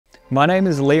My name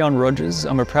is Rodgers.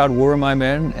 I'm a proud Worimi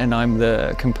man and I'm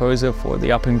the composer for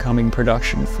the up-and-coming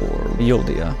production for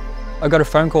Yuldea. I got a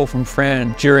phone call from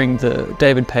Fran during the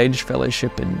David Page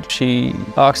Fellowship and she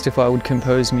asked if I would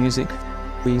compose music.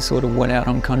 We sort of went out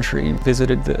on country,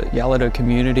 visited the Yuldea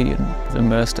community and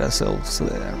immersed ourselves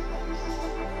there.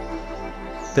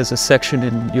 There's a section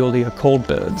in Yuldea called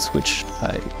Birds, which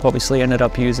I obviously ended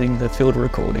up using the field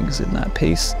recordings in that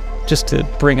piece, just to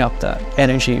bring up that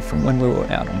energy from when we were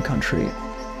out on country.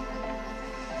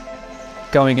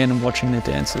 Going in and watching the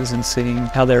dancers and seeing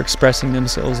how they're expressing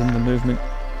themselves in the movement,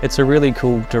 it's a really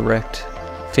cool direct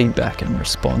feedback and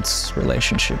response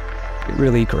relationship. A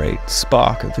really great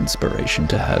spark of inspiration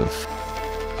to have.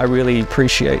 I really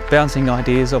appreciate bouncing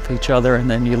ideas off each other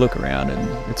and then you look around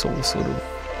and it's all sort of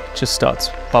just starts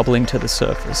bubbling to the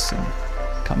surface and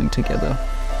coming together.